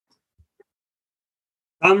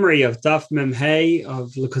Summary of Daf Mem Hey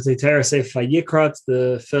of Likkutei Torah Sefer Vayikra,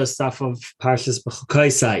 the first daf of Parshas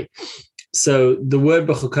Bechukosai. So the word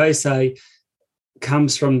Bechukosai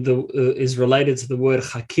comes from is related to the word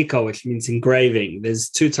chakika, which means engraving. There's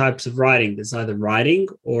two types of writing. There's either writing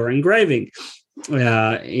or engraving.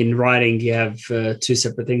 In writing, you have two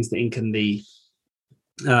separate things: the ink and the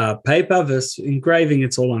paper. Versus engraving,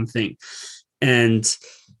 it's all one thing, and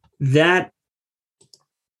that.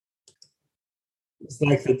 It's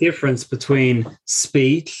like the difference between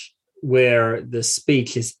speech, where the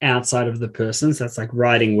speech is outside of the person. So that's like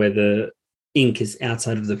writing where the ink is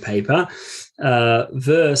outside of the paper,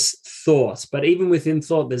 versus thought. But even within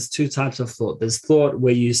thought, there's two types of thought. There's thought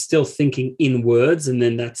where you're still thinking in words, and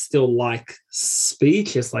then that's still like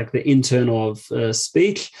speech. It's like the internal of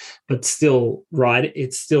speech, but still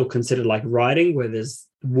it's still considered like writing, where there's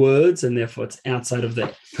words, and therefore it's outside of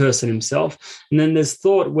the person himself. And then there's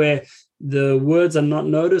thought where the words are not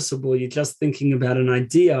noticeable. You're just thinking about an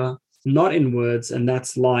idea, not in words, and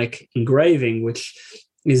that's like engraving, which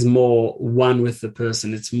is more one with the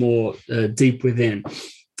person. It's more deep within.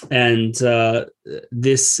 And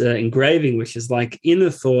this engraving, which is like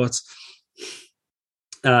inner thought,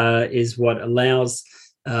 is what allows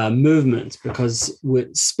movement, because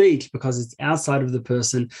with speech, because it's outside of the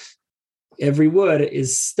person, every word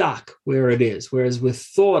is stuck where it is. Whereas with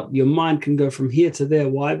thought, your mind can go from here to there.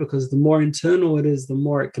 Why? Because the more internal it is, the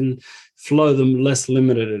more it can flow, the less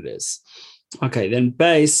limited it is. Okay, then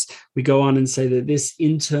base, we go on and say that this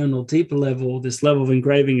internal, deeper level, this level of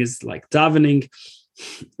engraving is like davening.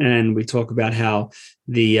 And we talk about how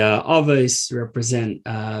the avos represent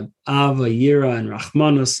ava, yira, and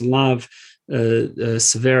rachmanus, love,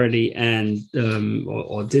 severity, and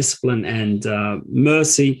or discipline, and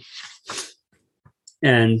mercy.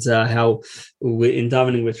 And how in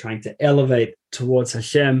davening we're trying to elevate towards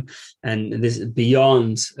Hashem, and this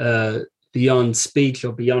beyond speech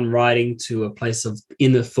or beyond writing to a place of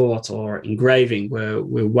inner thought or engraving, where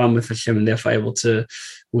we're one with Hashem, and therefore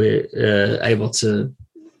we're able to,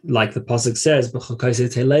 like the pasuk says,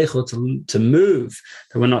 to move,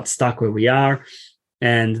 that we're not stuck where we are.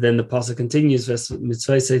 And then the pasuk continues, this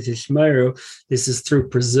is through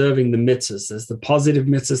preserving the mitzvahs. There's the positive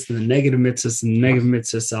mitzvahs and the negative mitzvahs, and the negative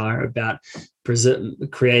mitzvahs are about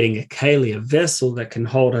creating a keli, a vessel that can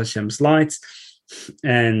hold Hashem's light.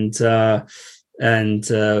 And then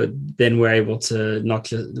we're able to not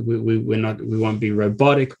just, we won't be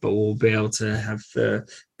robotic, but we'll be able to have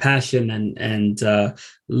passion and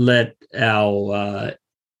let our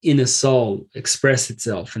inner soul express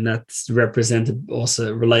itself. And that's represented,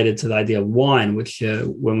 also related to the idea of wine, which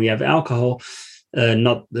when we have alcohol,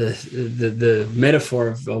 not the metaphor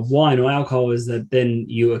of wine or alcohol is that then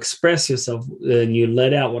you express yourself and you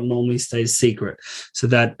let out what normally stays secret. So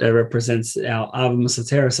that represents our ava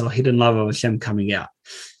masateres, our hidden love of Hashem, coming out.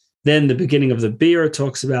 Then the beginning of the beer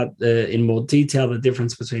talks about in more detail the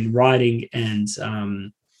difference between writing and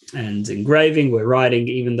engraving. Where writing,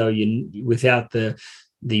 even though without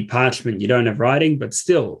the parchment you don't have writing, but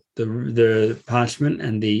still the parchment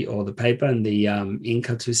and the paper and the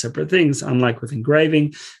ink are two separate things, unlike with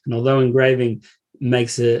engraving. And although engraving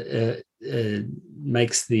makes the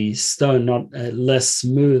stone not less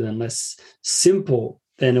smooth and less simple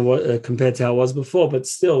than it was, compared to how it was before, but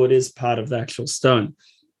still it is part of the actual stone.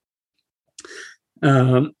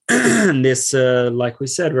 And this, like we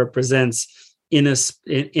said, represents inner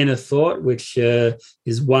thought, which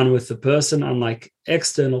is one with the person, unlike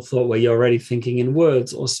external thought, where you're already thinking in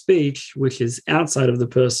words, or speech, which is outside of the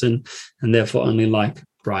person, and therefore only like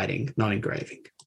writing, not engraving.